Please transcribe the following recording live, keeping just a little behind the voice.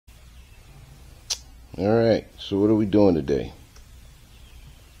Alright, so what are we doing today?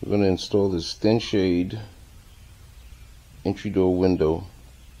 We're going to install this thin shade entry door window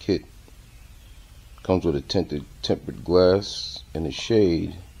kit. Comes with a tempered glass and a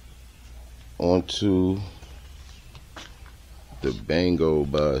shade onto the Bango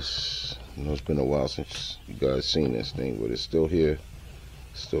bus. I know it's been a while since you guys seen this thing, but it's still here,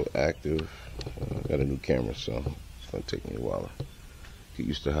 still active. I got a new camera, so it's going to take me a while to get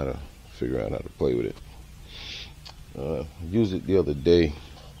used to how to figure out how to play with it. Used it the other day.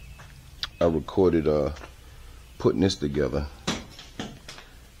 I recorded putting this together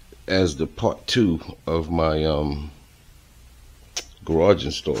as the part 2 of my garage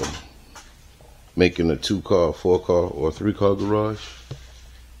install, making a 2-car, 4-car, or 3-car garage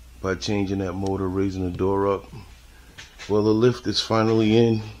by changing that motor, raising the door up. Well, the lift is finally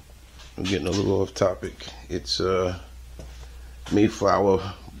in. I'm getting a little off topic. It's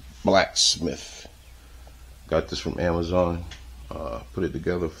Mayflower Blacksmith. Got this from Amazon. Put it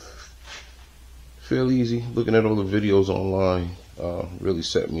together fairly easy. Looking at all the videos online really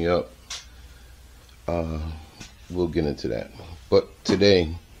set me up. We'll get into that. But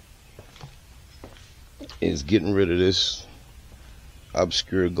today is getting rid of this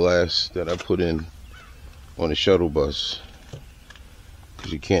obscure glass that I put in on the shuttle bus,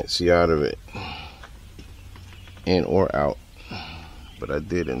 because you can't see out of it in or out. But I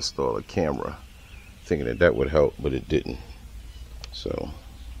did install a camera thinking that that would help, but it didn't. So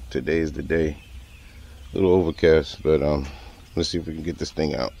today is the day. A little overcast, but let's see if we can get this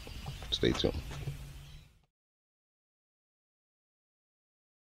thing out. Stay tuned.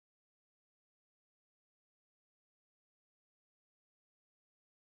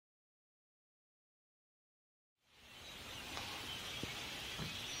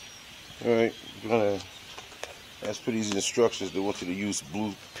 Alright, as per these instructions, they want you to use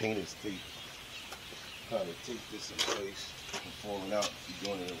blue painter's tape. Kind of tape this in place and falling out if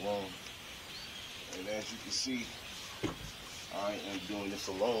you're doing it wrong. And as you can see, I am doing this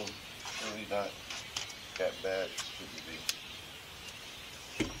alone. Really not that bad as it should be.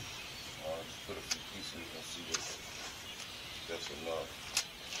 Just put a few pieces and see if that's enough.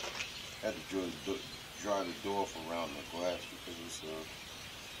 I had to dry the door off around the glass because it's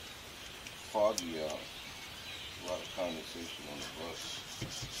foggy out. A lot of condensation on the bus.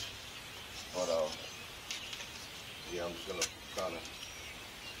 But yeah, I'm just gonna kind of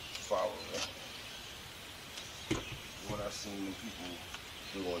follow that. What I've seen people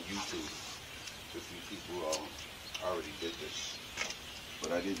do on YouTube. A few people already did this,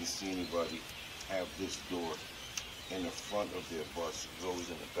 but I didn't see anybody have this door in the front of their bus. It's always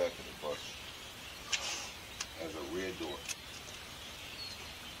in the back of the bus as a rear door.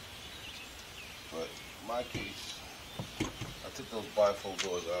 But in my case, I took those bifold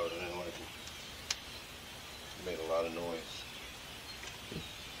doors out and I didn't like them. It made a lot of noise.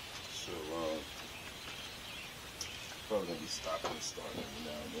 So probably gonna be stopping and starting every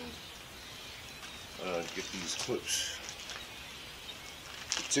now and then. Get these clips.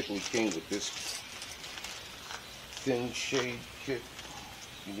 Particularly came with this thin shade kit.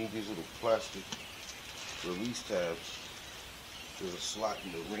 You need these little plastic release tabs. There's a slot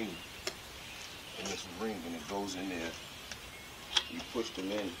in the ring, in this ring, and it goes in there. You push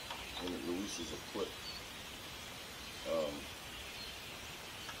them in, and it releases a clip.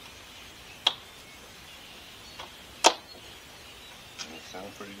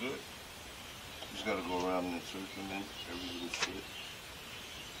 Sound pretty good. Just gotta go around and insert them in every little bit.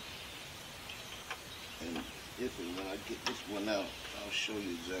 And if and when I get this one out, I'll show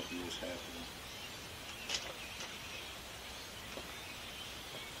you exactly what's happening.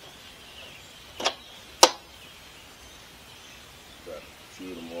 Got a few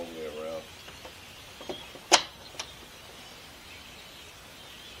of them all the way around.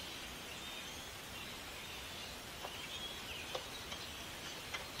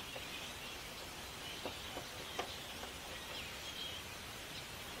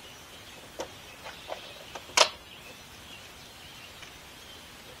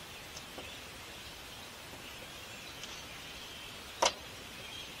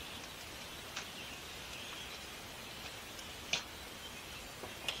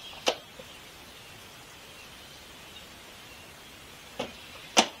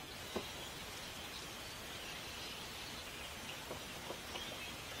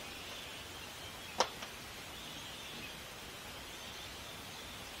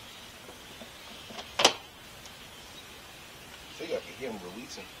 I think I can hear them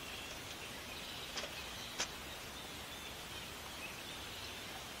releasing.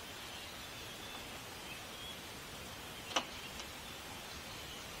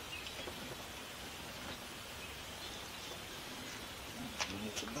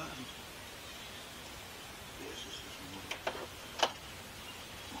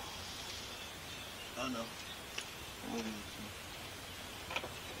 I know.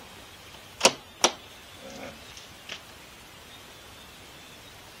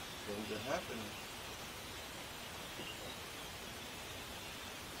 Things are happening.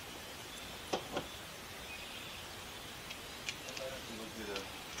 I might have to go get a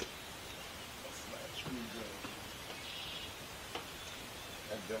flat screwdriver.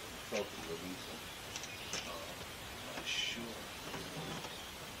 I definitely felt it releasing. I'm not sure.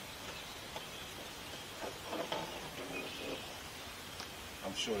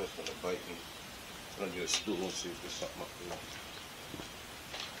 I'm sure that's gonna bite me. I'm gonna get a stool and see if there's something up there.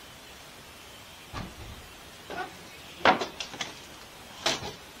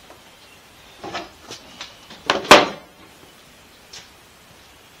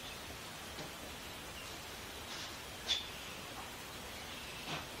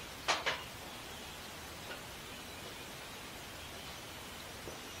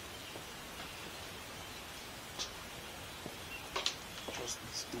 Trust the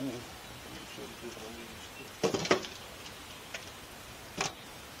stool. I'm sure this one needs to.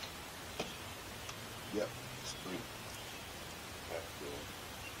 Yep, it's 3. Half good.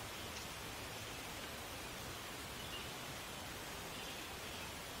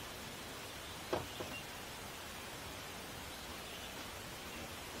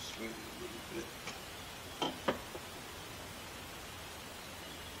 Swing it a little bit.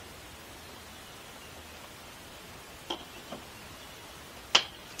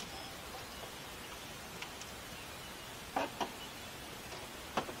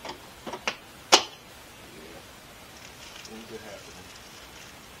 Things are happening.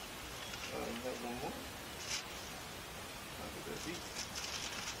 You have one more? How could that be?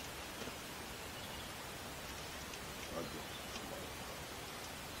 Okay.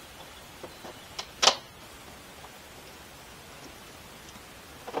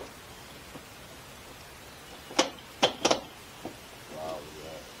 Wow,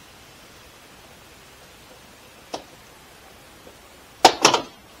 yeah.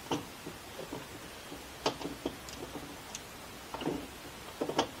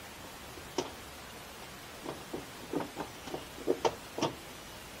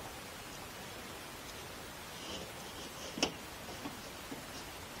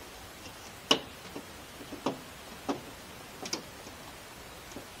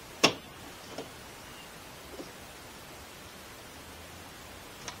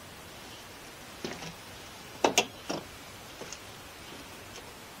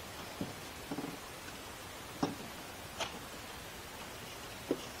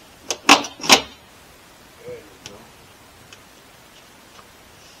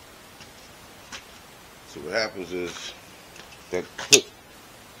 So what happens is that clip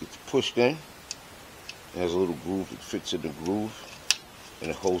gets pushed in. It has a little groove that fits in the groove, and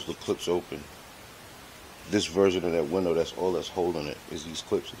it holds the clips open. This version of that window, that's all that's holding it, is these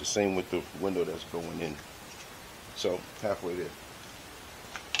clips. The same with the window that's going in. So halfway there.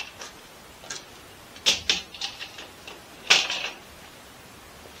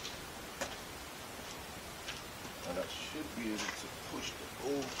 And I should be able to push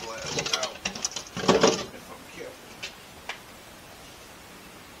the old glass out if I'm careful.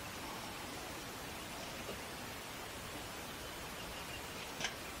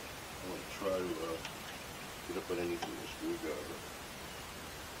 I'm going to try to get up underneath with a screwdriver.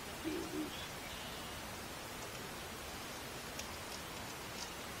 Get it loose.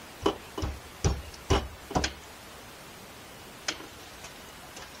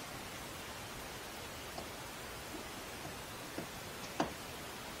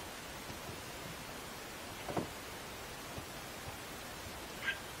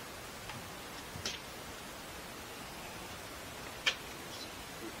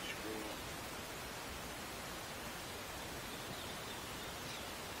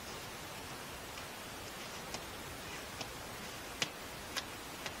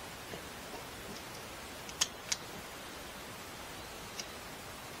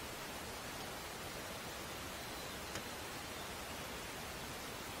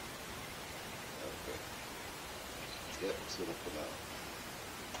 Yep, it's gonna come out.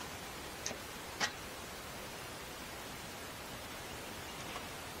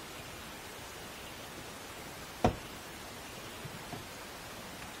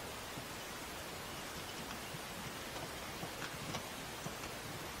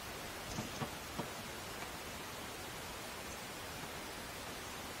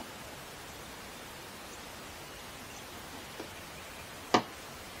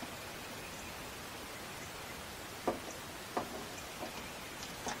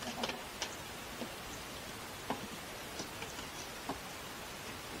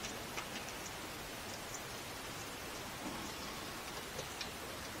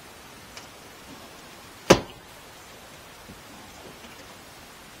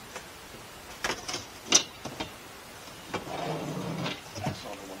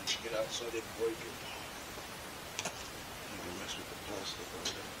 break it. You can mess with the plastic on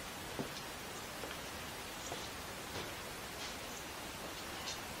there.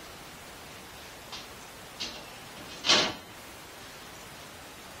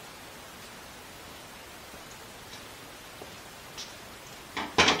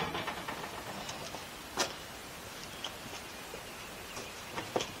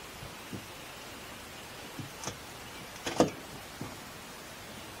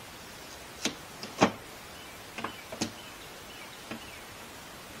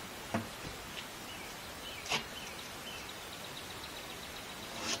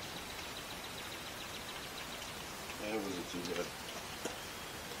 It wasn't too bad.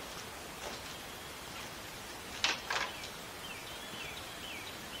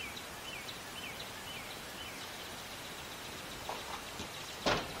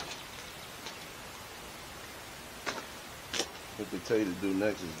 What they tell you to do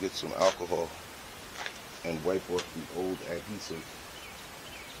next is get some alcohol and wipe off the old adhesive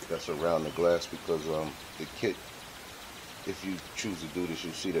that's around the glass, because the kit, if you choose to do this,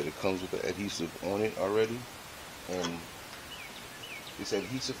 you'll see that it comes with the adhesive on it already, and it's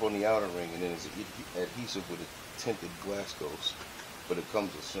adhesive on the outer ring, and then it's adhesive with a tinted glass goes, but it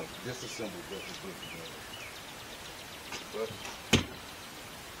comes assembled. Just assembled, just to put it together. But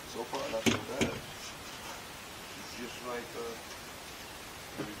so far, not so bad. It's just like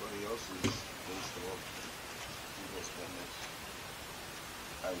everybody else's install.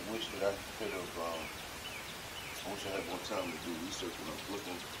 I wish that I could have. I wish I had more time to do research when I was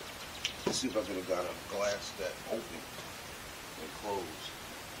looking to see if I could have got a glass that opened and closed.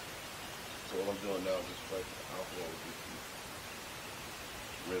 So what I'm doing now is just like alcohol to get the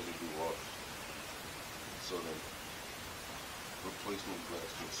residue off, so that replacement glass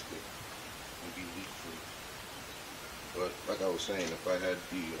can stick and be leak free. But like I was saying, if I had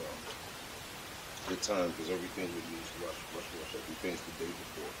the time, because everything would use rush. Everything's the day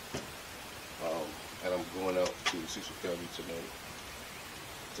before. And I'm going out to Cecil County tonight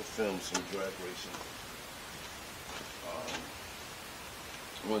to film some drag racing.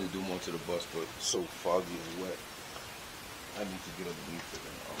 I wanted to do more to the bus, but it's so foggy and wet, I need to get underneath it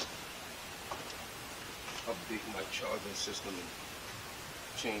and update my charging system and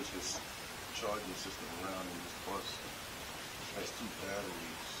change this charging system around in this bus. It has 2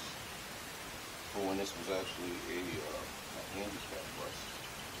 batteries. For when this was actually a handicap bus.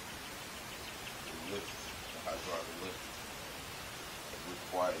 The lift, the hydraulic lift, it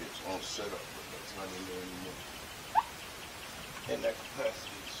required its own setup, but that's not in there anymore. And that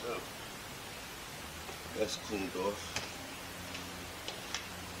capacity itself, that's cleaned off.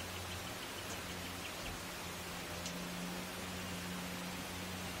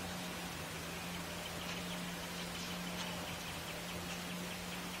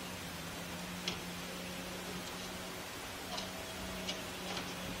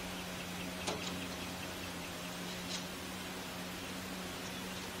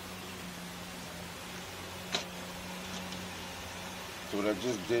 So what I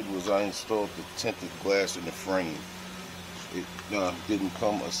just did was I installed the tinted glass in the frame. It didn't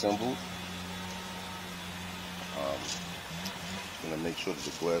come assembled. I'm going to make sure that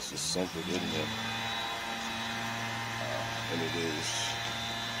the glass is centered in there. And it is.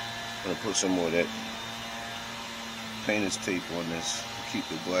 I'm going to put some more of that painter's tape on this to keep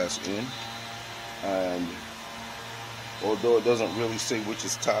the glass in. And although it doesn't really say which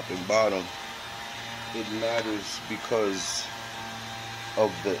is top and bottom, it matters because of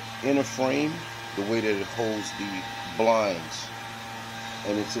the inner frame, the way that it holds the blinds.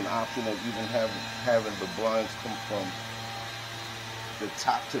 And it's an option of even having the blinds come from the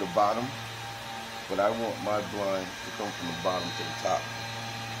top to the bottom, but I want my blind to come from the bottom to the top.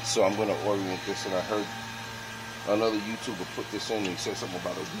 So I'm going to orient this, and I heard another YouTuber put this in, and he said something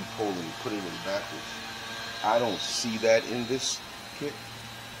about a deep hole and he put it in backwards. I don't see that in this kit,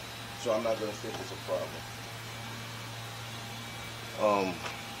 so I'm not going to think it's a problem.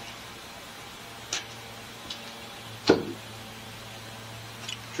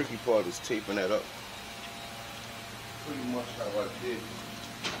 Tricky part is taping that up. Pretty much how I did.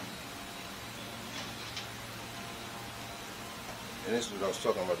 And this is what I was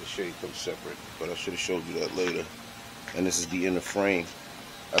talking about, the shade comes separate, but I should have showed you that later. And this is the inner frame.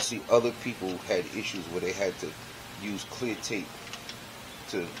 I see other people had issues where they had to use clear tape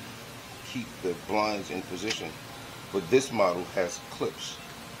to keep the blinds in position. But this model has clips,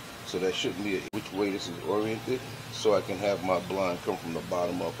 so that shouldn't be which way this is oriented, so I can have my blind come from the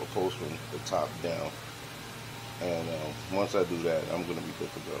bottom up opposed from the top down. And once I do that, I'm going to be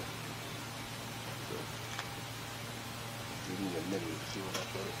good to go. So, Give me a minute to see when I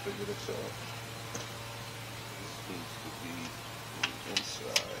try to figure this out. This needs to be on the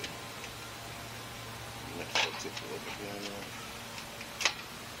inside. Next, I'll take a look again.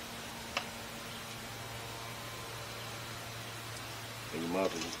 And you might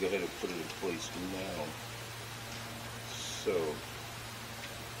as well just go ahead and put it in place now. So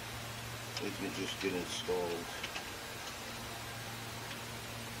it can just get installed.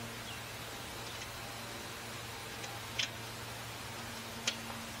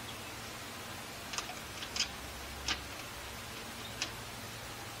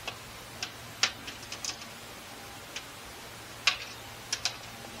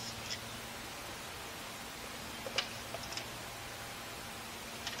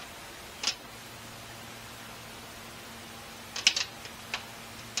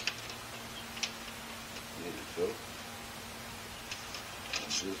 So, and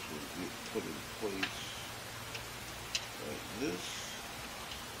this will get put in place like this.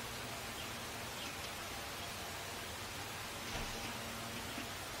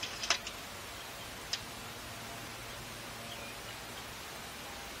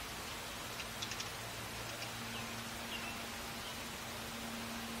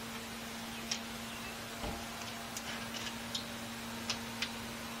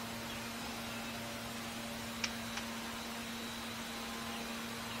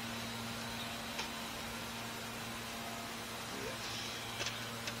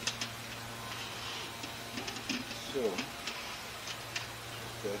 So, if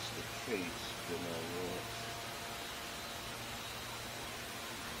that's the case, then I want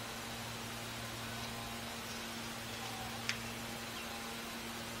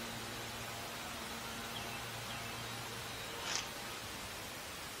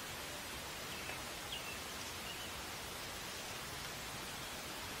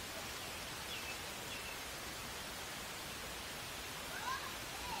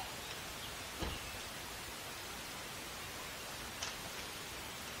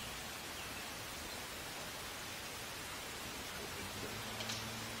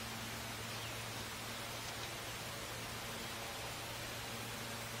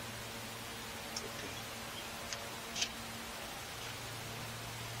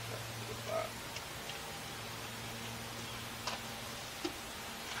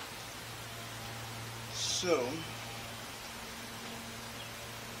so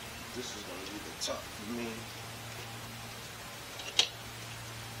this is going to be the top for me.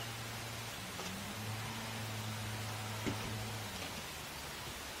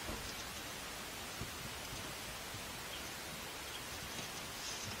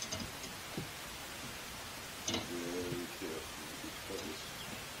 Very careful because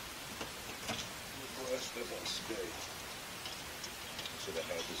the glass doesn't stay. Should have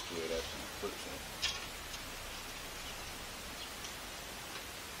had this where it actually puts in.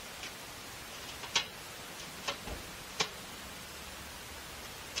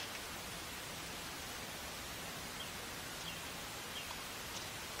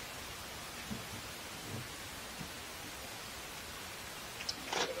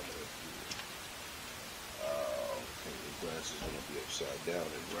 Is going to be upside down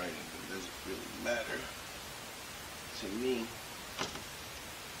and writing, but it doesn't really matter to me.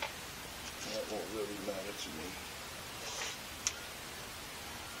 That won't really matter to me.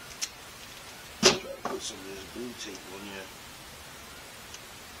 Try to put some of this blue tape on here.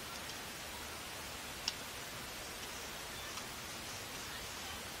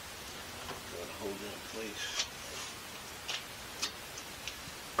 Try to hold it in place.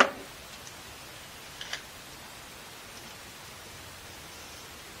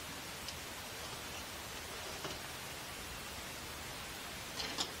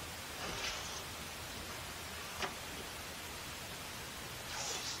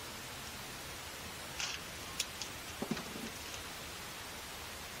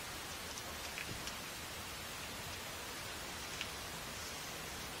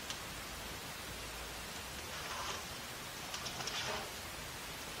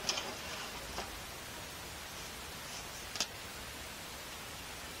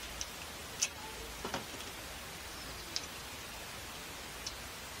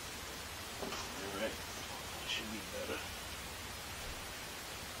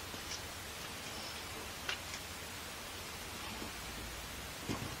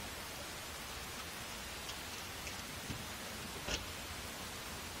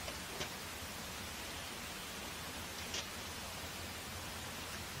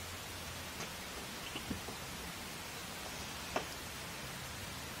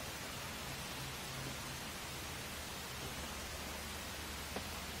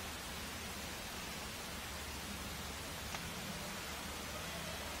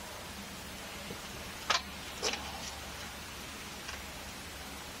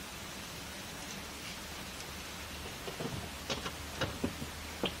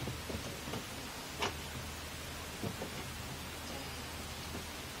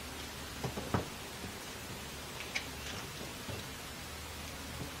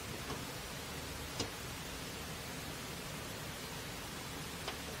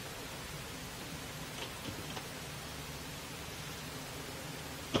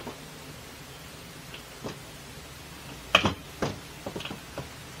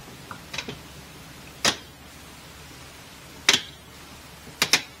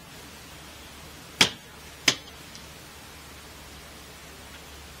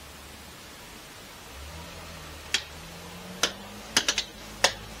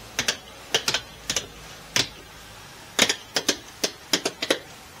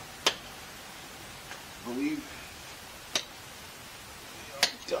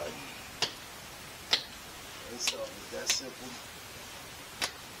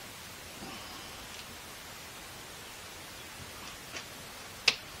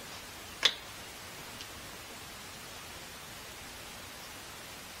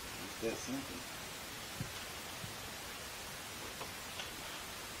 that simple.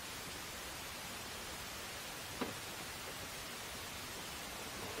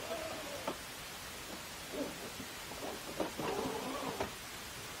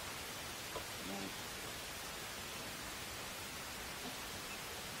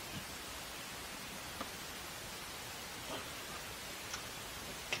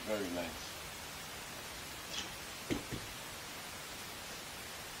 Very nice.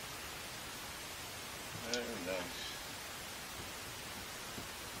 Very nice.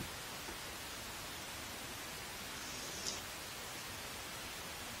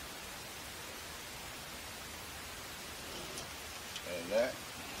 And that.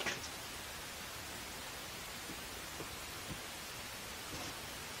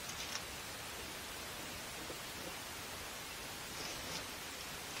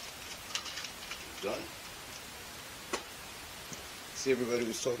 Done. See, everybody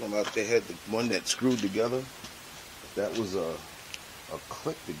was talking about they had the one that screwed together. That was a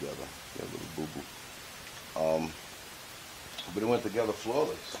click together. That little boo boo. But it went together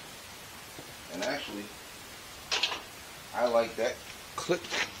flawless. And actually, I like that click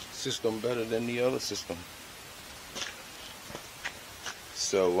system better than the other system.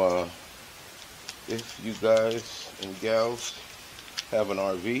 So if you guys and gals have an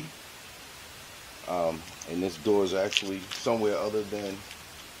RV, and this door is actually somewhere other than,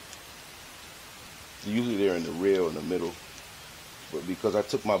 usually they're in the rear or in the middle, but because I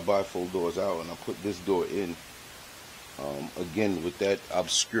took my bifold doors out and I put this door in, again with that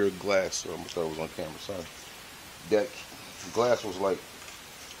obscure glass, I thought it was on camera, sorry, that glass was like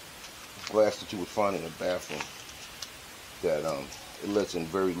glass that you would find in a bathroom, that it lets in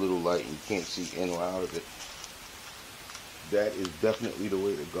very little light and you can't see in or out of it. That is definitely the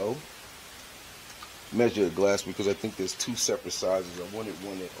way to go. Measure the glass, because I think there's two separate sizes. I wanted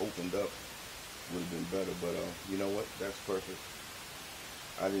one that opened up, would have been better, but you know what, that's perfect.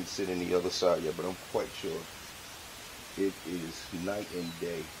 I didn't sit in the other side yet, but I'm quite sure it is night and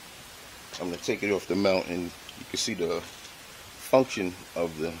day. I'm going to take it off the mount and you can see the function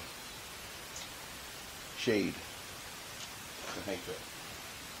of the shade. I hate that.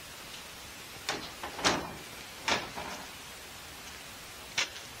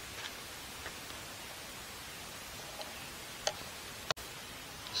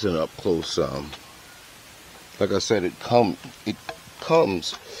 It's an up close. Like I said, it comes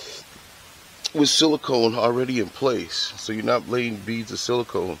with silicone already in place, so you're not laying beads of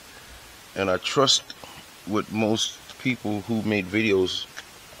silicone. And I trust what most people who made videos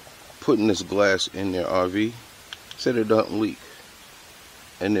putting this glass in their RV said it doesn't leak,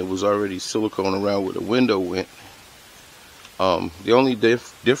 and it was already silicone around where the window went. The only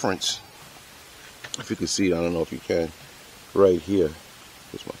difference, if you can see, I don't know if you can, right here.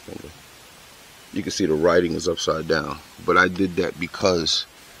 Here's my finger. You can see the writing is upside down, but I did that because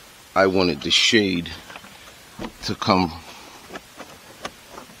I wanted the shade to come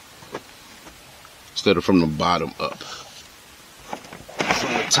instead of from the bottom up,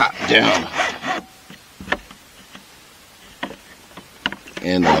 from the top down.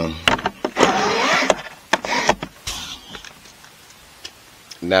 And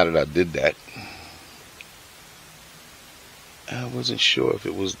now that I did that, I wasn't sure if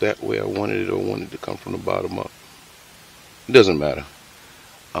it was that way I wanted it or wanted it to come from the bottom up. It doesn't matter.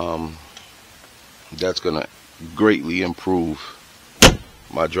 That's gonna greatly improve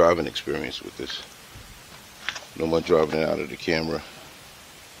my driving experience with this. No more driving it out of the camera.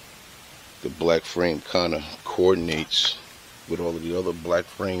 The black frame kind of coordinates with all of the other black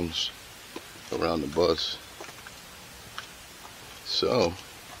frames around the bus. So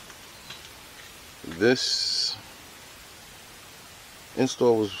this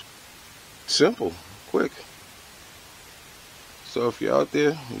install was simple, quick. So if you're out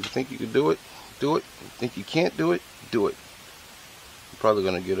there and you think you can do it, do it. If you think you can't do it, do it. I'm probably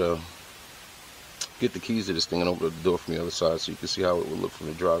gonna get the keys to this thing and open up the door from the other side so you can see how it would look from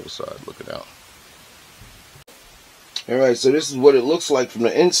the driver's side looking out. Alright, so this is what it looks like from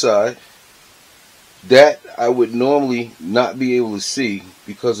the inside. That I would normally not be able to see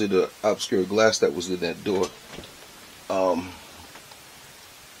because of the obscure glass that was in that door.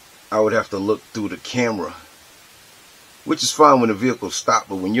 I would have to look through the camera, which is fine when the vehicle stops,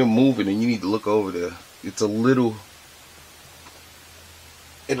 but when you're moving and you need to look over there, it's a little,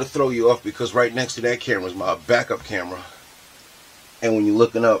 it'll throw you off, because right next to that camera is my backup camera, and when you're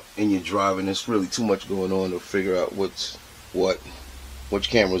looking up and you're driving, there's really too much going on to figure out what's what, which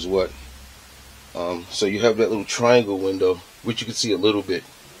camera's what. So you have that little triangle window, which you can see a little bit.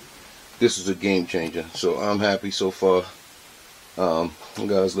 This is a game changer, so I'm happy so far.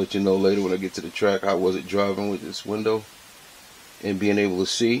 Guys, let you know later when I get to the track how was it driving with this window and being able to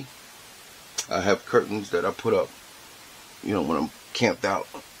see. I have curtains that I put up, you know, when I'm camped out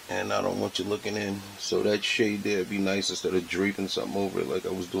and I don't want you looking in, so that shade there would be nice instead of draping something over it like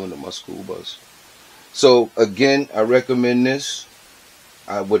I was doing to my school bus. So again, I recommend this.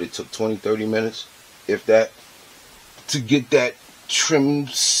 It took 20-30 minutes, if that, to get that trim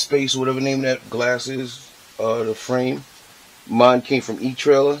space, whatever the name of that glass is, the frame. Mine came from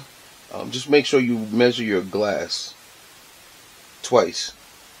E-Trailer. Just make sure you measure your glass twice,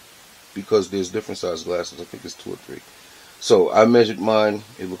 because there's different size glasses. I think it's 2 or 3. So I measured mine.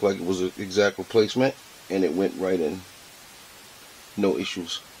 It looked like it was an exact replacement, and it went right in. No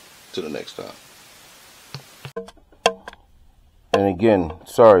issues to the next time. And again,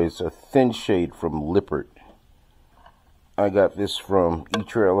 sorry, it's a thin shade from Lippert. I got this from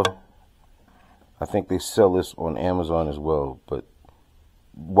E-Trailer. I think they sell this on Amazon as well, but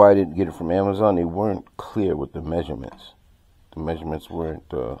why I didn't get it from Amazon, they weren't clear with the measurements. The measurements weren't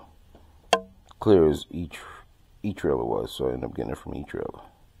clear as E-Trailer was, so I ended up getting it from E-Trailer.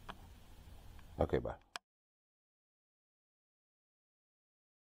 Okay, bye.